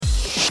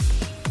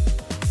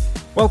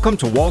Welcome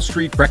to Wall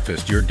Street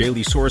Breakfast, your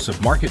daily source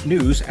of market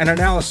news and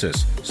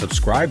analysis.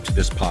 Subscribe to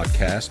this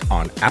podcast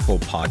on Apple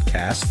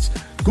Podcasts,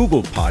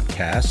 Google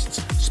Podcasts,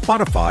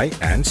 Spotify,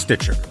 and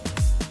Stitcher.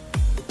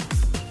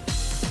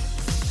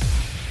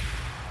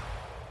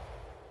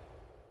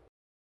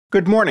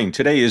 Good morning.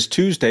 Today is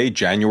Tuesday,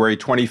 January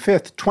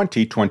 25th,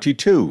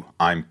 2022.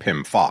 I'm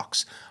Pim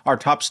Fox. Our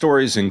top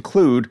stories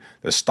include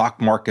the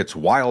stock market's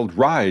wild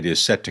ride is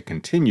set to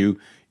continue,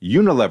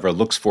 Unilever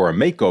looks for a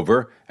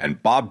makeover,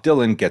 and Bob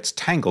Dylan gets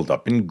tangled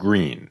up in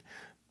green.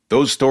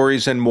 Those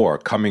stories and more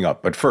coming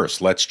up, but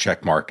first, let's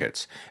check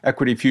markets.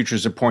 Equity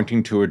futures are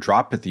pointing to a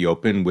drop at the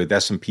open, with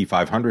S&P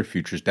 500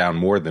 futures down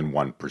more than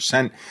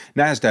 1%.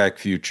 NASDAQ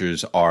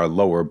futures are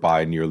lower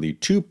by nearly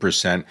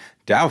 2%.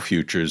 Dow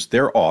futures,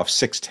 they're off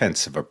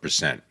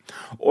 0.6%.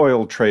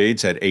 Oil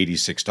trades at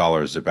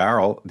 $86 a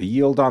barrel. The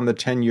yield on the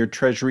 10-year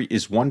Treasury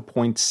is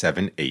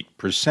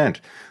 1.78%.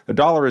 The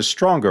dollar is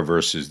stronger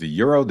versus the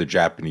euro, the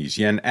Japanese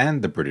yen,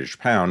 and the British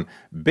pound.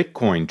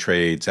 Bitcoin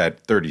trades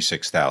at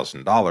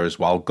 $36,000,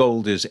 while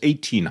gold is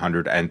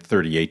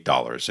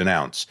 $1,838 an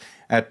ounce.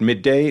 At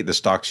midday, the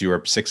Stoxx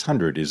Europe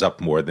 600 is up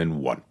more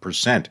than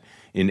 1%.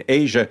 In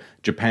Asia,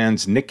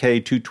 Japan's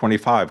Nikkei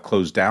 225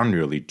 closed down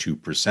nearly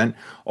 2%.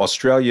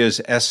 Australia's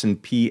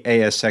S&P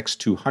ASX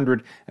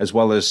 200, as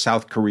well as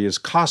South Korea's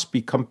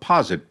Kospi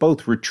Composite,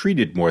 both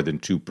retreated more than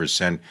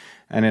 2%.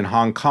 And in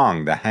Hong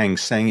Kong, the Hang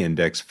Seng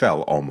Index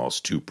fell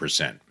almost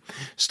 2%.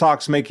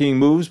 Stocks making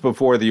moves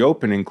before the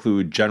open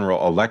include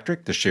General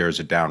Electric. The shares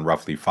are down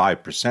roughly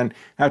 5%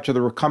 after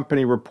the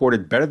company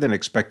reported better than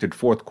expected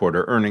fourth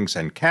quarter earnings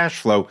and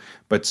cash flow,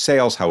 but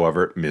sales,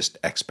 however, missed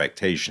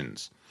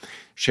expectations.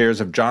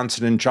 Shares of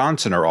Johnson &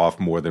 Johnson are off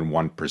more than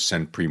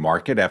 1%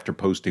 pre-market after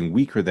posting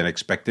weaker than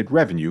expected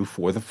revenue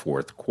for the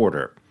fourth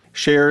quarter.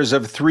 Shares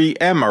of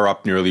 3M are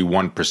up nearly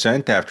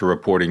 1% after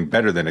reporting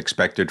better than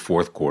expected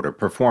fourth quarter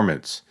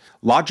performance.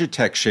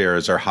 Logitech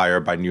shares are higher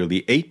by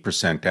nearly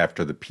 8%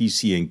 after the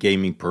PC and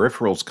gaming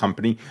peripherals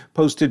company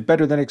posted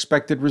better than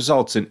expected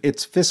results in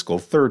its fiscal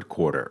third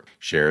quarter.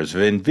 Shares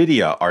of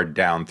Nvidia are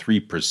down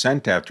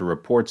 3% after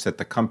reports that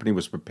the company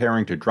was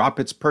preparing to drop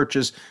its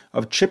purchase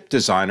of chip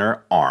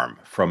designer ARM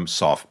from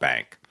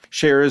SoftBank.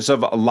 Shares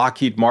of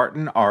Lockheed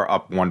Martin are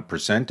up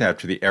 1%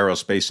 after the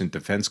aerospace and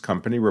defense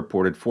company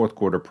reported fourth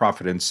quarter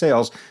profit and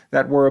sales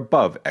that were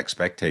above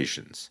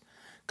expectations.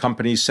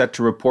 Companies set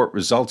to report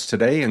results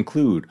today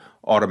include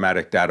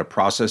Automatic Data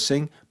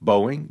Processing,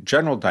 Boeing,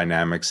 General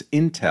Dynamics,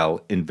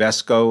 Intel,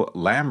 Invesco,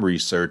 Lam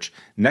Research,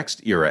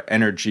 Next Era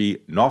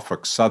Energy,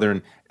 Norfolk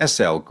Southern,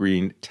 SL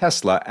Green,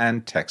 Tesla,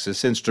 and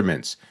Texas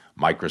Instruments.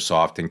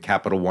 Microsoft and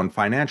Capital One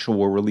Financial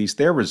will release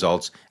their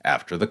results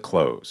after the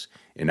close.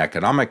 In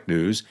economic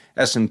news,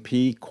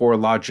 S&P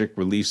CoreLogic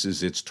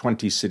releases its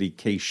 20-city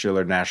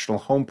Case-Shiller National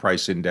Home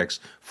Price Index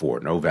for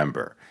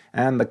November,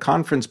 and the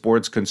Conference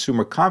Board's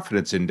Consumer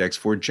Confidence Index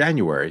for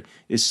January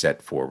is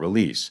set for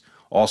release.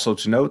 Also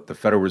to note, the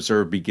Federal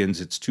Reserve begins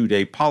its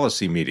two-day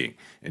policy meeting.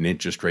 An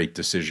interest rate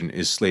decision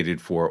is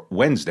slated for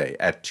Wednesday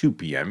at 2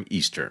 p.m.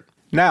 Eastern.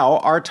 Now,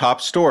 our top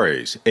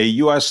stories. A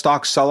U.S.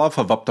 stock sell-off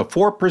of up to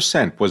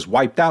 4% was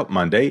wiped out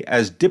Monday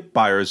as dip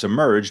buyers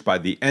emerged by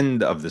the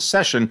end of the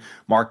session,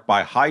 marked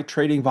by high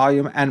trading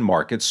volume and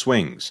market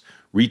swings.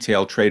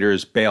 Retail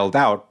traders bailed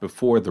out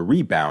before the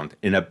rebound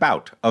in a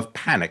bout of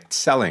panicked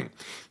selling.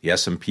 The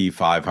S&P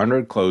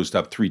 500 closed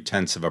up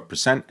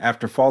 0.3%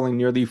 after falling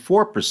nearly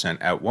 4%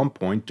 at one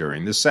point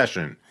during the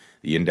session.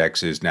 The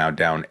index is now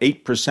down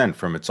 8%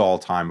 from its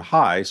all-time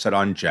high set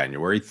on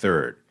January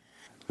 3rd.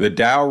 The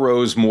Dow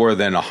rose more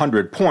than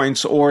 100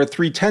 points, or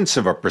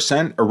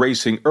 0.3%,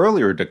 erasing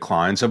earlier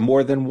declines of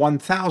more than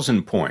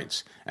 1,000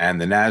 points. And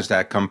the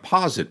Nasdaq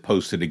Composite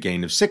posted a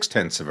gain of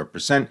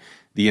 0.6%.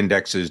 The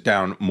index is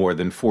down more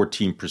than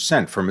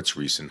 14% from its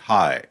recent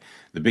high.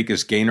 The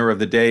biggest gainer of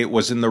the day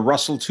was in the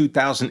Russell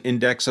 2000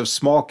 index of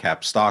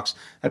small-cap stocks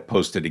that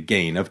posted a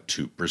gain of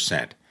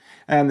 2%.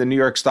 And the New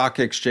York Stock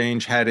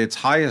Exchange had its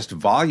highest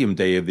volume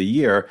day of the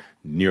year.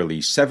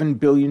 Nearly 7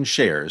 billion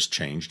shares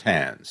changed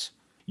hands.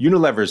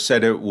 Unilever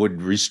said it would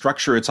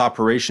restructure its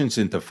operations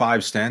into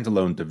 5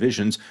 standalone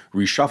divisions,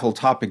 reshuffle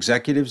top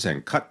executives,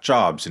 and cut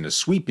jobs in a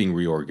sweeping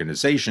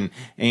reorganization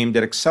aimed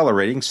at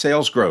accelerating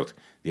sales growth.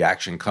 The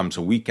action comes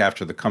a week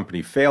after the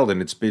company failed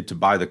in its bid to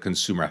buy the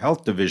consumer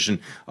health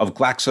division of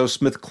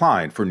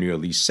GlaxoSmithKline for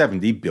nearly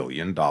 $70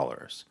 billion.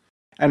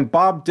 And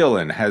Bob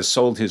Dylan has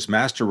sold his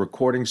master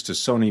recordings to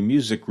Sony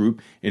Music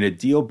Group in a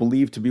deal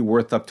believed to be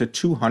worth up to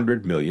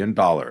 $200 million.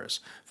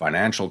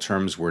 Financial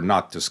terms were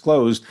not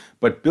disclosed,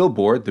 but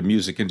Billboard, the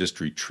music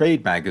industry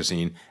trade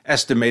magazine,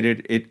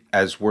 estimated it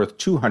as worth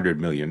 $200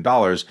 million,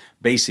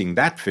 basing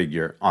that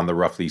figure on the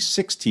roughly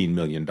 $16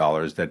 million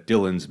that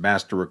Dylan's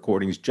master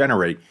recordings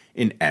generate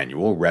in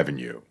annual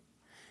revenue.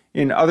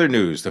 In other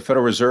news, the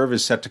Federal Reserve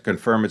is set to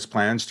confirm its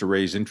plans to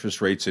raise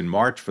interest rates in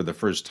March for the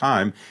first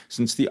time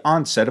since the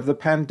onset of the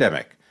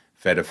pandemic.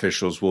 Fed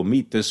officials will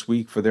meet this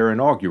week for their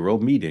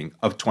inaugural meeting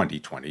of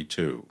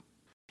 2022.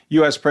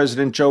 U.S.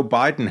 President Joe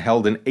Biden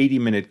held an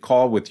 80-minute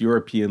call with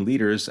European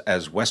leaders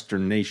as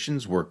Western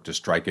nations worked to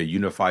strike a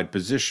unified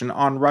position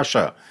on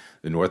Russia.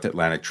 The North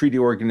Atlantic Treaty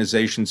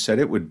Organization said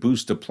it would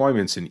boost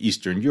deployments in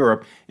Eastern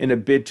Europe in a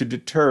bid to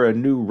deter a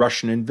new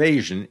Russian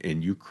invasion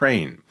in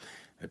Ukraine.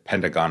 The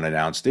Pentagon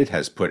announced it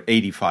has put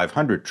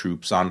 8,500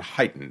 troops on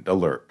heightened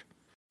alert.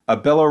 A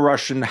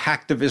Belarusian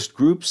hacktivist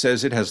group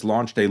says it has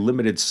launched a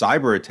limited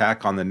cyber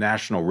attack on the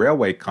National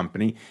Railway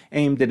Company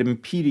aimed at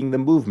impeding the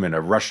movement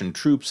of Russian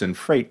troops and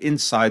freight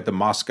inside the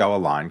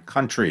Moscow-aligned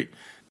country.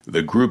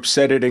 The group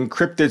said it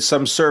encrypted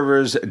some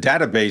servers,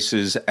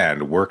 databases,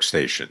 and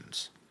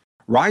workstations.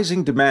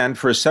 Rising demand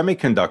for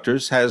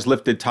semiconductors has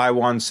lifted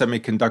Taiwan's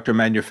semiconductor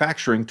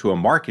manufacturing to a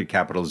market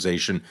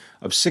capitalization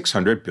of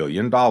 $600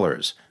 billion,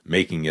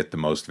 making it the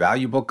most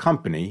valuable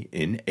company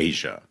in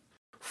Asia.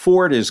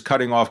 Ford is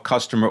cutting off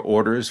customer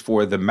orders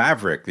for the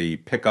Maverick, the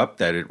pickup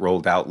that it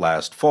rolled out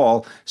last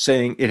fall,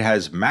 saying it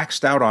has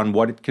maxed out on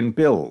what it can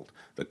build.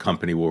 The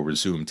company will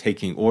resume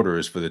taking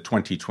orders for the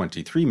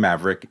 2023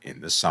 Maverick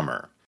in the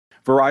summer.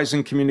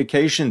 Verizon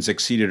Communications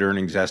exceeded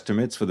earnings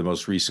estimates for the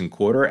most recent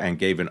quarter and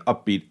gave an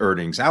upbeat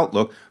earnings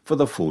outlook for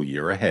the full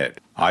year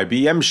ahead.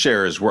 IBM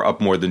shares were up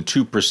more than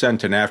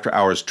 2% in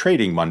after-hours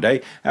trading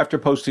Monday after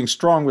posting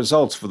strong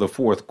results for the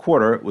fourth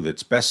quarter with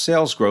its best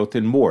sales growth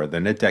in more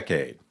than a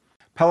decade.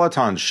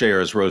 Peloton's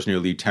shares rose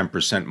nearly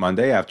 10%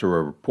 Monday after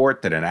a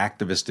report that an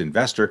activist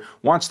investor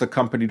wants the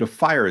company to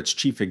fire its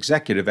chief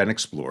executive and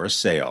explore a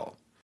sale.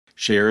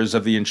 Shares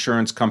of the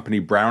insurance company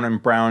Brown &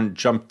 Brown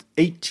jumped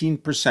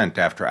 18%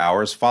 after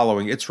hours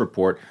following its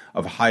report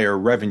of higher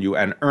revenue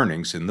and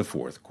earnings in the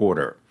fourth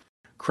quarter.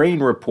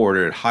 Crane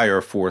reported higher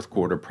fourth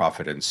quarter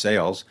profit and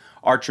sales.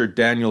 Archer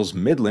Daniels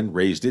Midland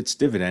raised its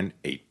dividend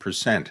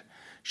 8%.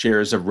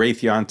 Shares of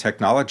Raytheon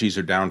Technologies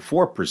are down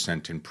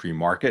 4% in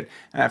pre-market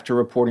after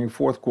reporting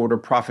fourth quarter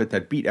profit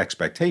that beat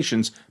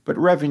expectations, but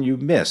revenue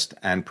missed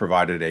and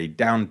provided a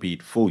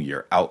downbeat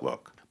full-year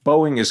outlook.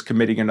 Boeing is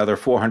committing another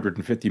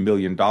 $450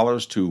 million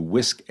to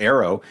Wisk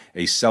Aero,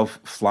 a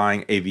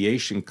self-flying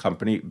aviation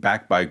company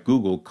backed by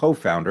Google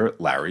co-founder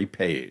Larry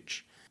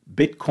Page.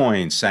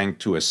 Bitcoin sank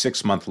to a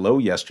 6-month low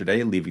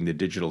yesterday, leaving the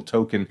digital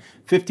token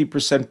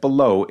 50%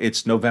 below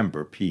its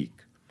November peak.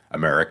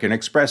 American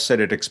Express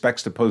said it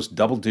expects to post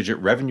double-digit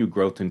revenue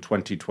growth in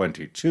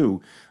 2022.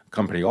 The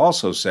company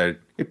also said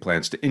it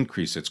plans to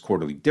increase its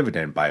quarterly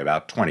dividend by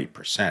about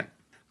 20%.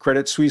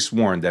 Credit Suisse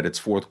warned that its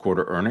fourth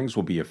quarter earnings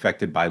will be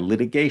affected by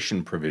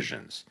litigation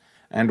provisions.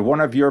 And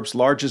one of Europe's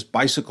largest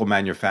bicycle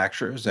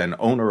manufacturers and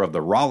owner of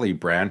the Raleigh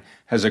brand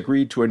has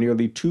agreed to a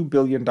nearly $2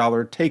 billion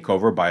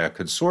takeover by a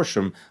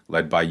consortium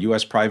led by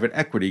U.S. private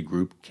equity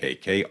group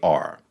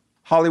KKR.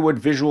 Hollywood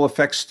visual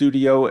effects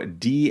studio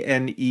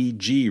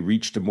DNEG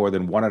reached a more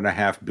than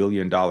 $1.5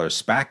 billion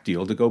SPAC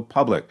deal to go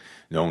public.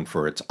 Known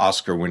for its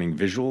Oscar-winning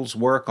visuals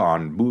work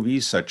on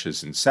movies such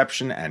as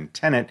Inception and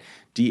Tenet,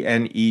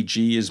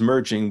 DNEG is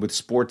merging with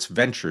Sports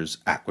Ventures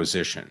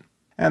acquisition.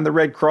 And the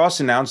Red Cross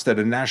announced that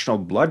a national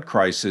blood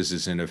crisis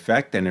is in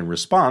effect, and in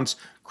response,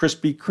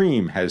 Krispy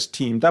Kreme has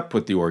teamed up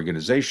with the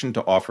organization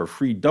to offer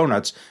free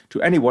donuts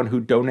to anyone who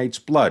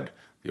donates blood.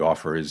 The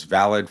offer is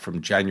valid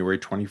from January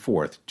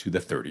 24th to the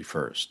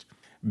 31st.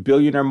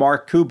 Billionaire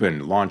Mark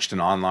Cuban launched an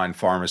online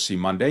pharmacy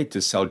Monday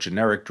to sell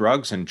generic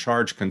drugs and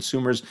charge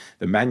consumers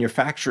the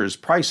manufacturer's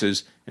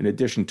prices in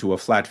addition to a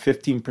flat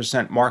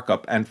 15%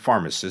 markup and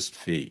pharmacist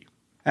fee.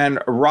 And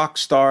rock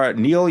star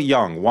Neil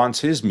Young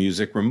wants his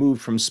music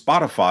removed from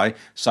Spotify,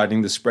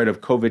 citing the spread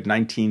of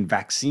COVID-19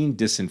 vaccine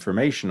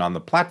disinformation on the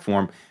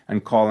platform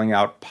and calling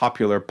out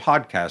popular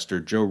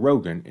podcaster Joe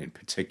Rogan in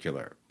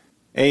particular.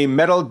 A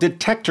metal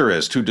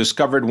detectorist who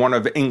discovered one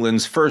of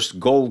England's first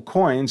gold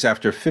coins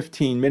after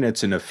 15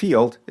 minutes in a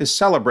field is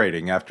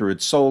celebrating after it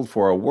sold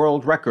for a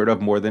world record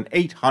of more than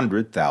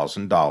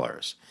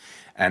 $800,000.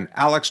 And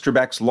Alex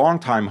Trebek's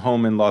longtime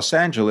home in Los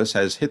Angeles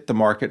has hit the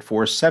market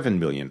for $7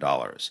 million.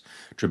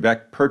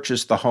 Trebek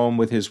purchased the home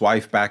with his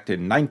wife back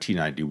in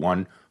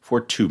 1991 for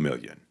 $2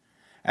 million.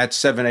 At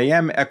 7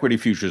 a.m., equity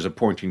futures are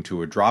pointing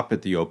to a drop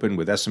at the open,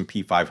 with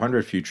S&P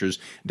 500 futures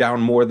down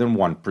more than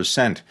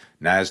 1%.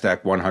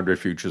 NASDAQ 100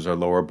 futures are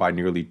lower by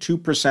nearly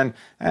 2%,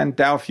 and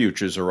Dow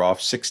futures are off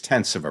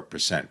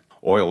 0.6%.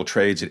 Oil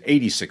trades at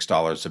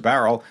 $86 a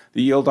barrel.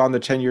 The yield on the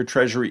 10-year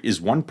Treasury is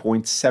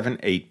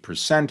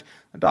 1.78%.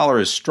 The dollar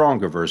is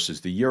stronger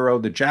versus the euro,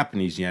 the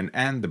Japanese yen,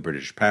 and the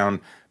British pound.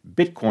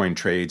 Bitcoin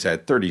trades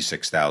at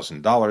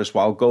 $36,000,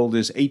 while gold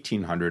is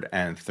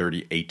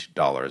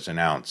 $1,838 an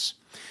ounce.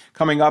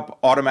 Coming up,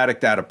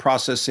 automatic data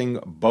processing,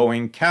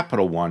 Boeing,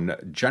 Capital One,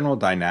 General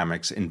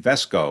Dynamics,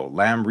 Invesco,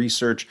 Lam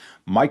Research,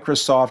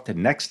 Microsoft,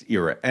 Next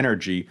Era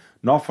Energy,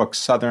 Norfolk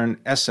Southern,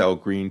 SL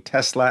Green,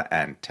 Tesla,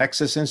 and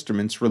Texas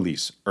Instruments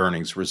release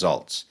earnings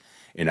results.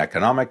 In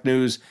economic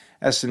news,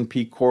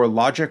 S&P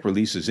CoreLogic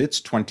releases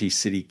its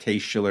 20-city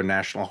Case-Shiller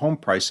National Home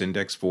Price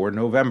Index for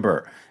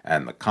November,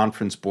 and the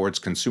Conference Board's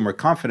Consumer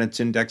Confidence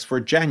Index for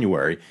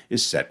January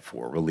is set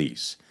for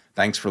release.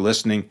 Thanks for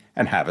listening,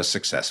 and have a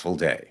successful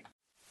day.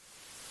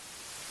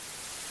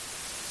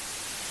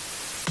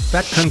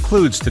 That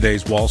concludes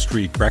today's Wall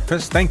Street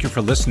Breakfast. Thank you for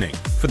listening.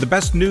 For the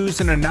best news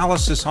and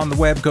analysis on the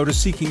web, go to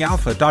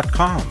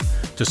seekingalpha.com.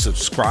 To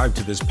subscribe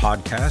to this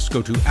podcast,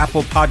 go to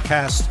Apple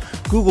Podcasts,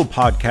 Google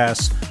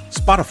Podcasts,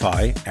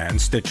 Spotify,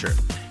 and Stitcher.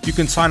 You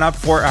can sign up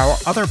for our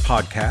other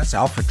podcasts,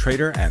 Alpha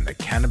Trader and the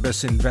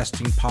Cannabis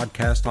Investing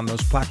Podcast, on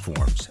those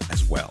platforms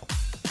as well.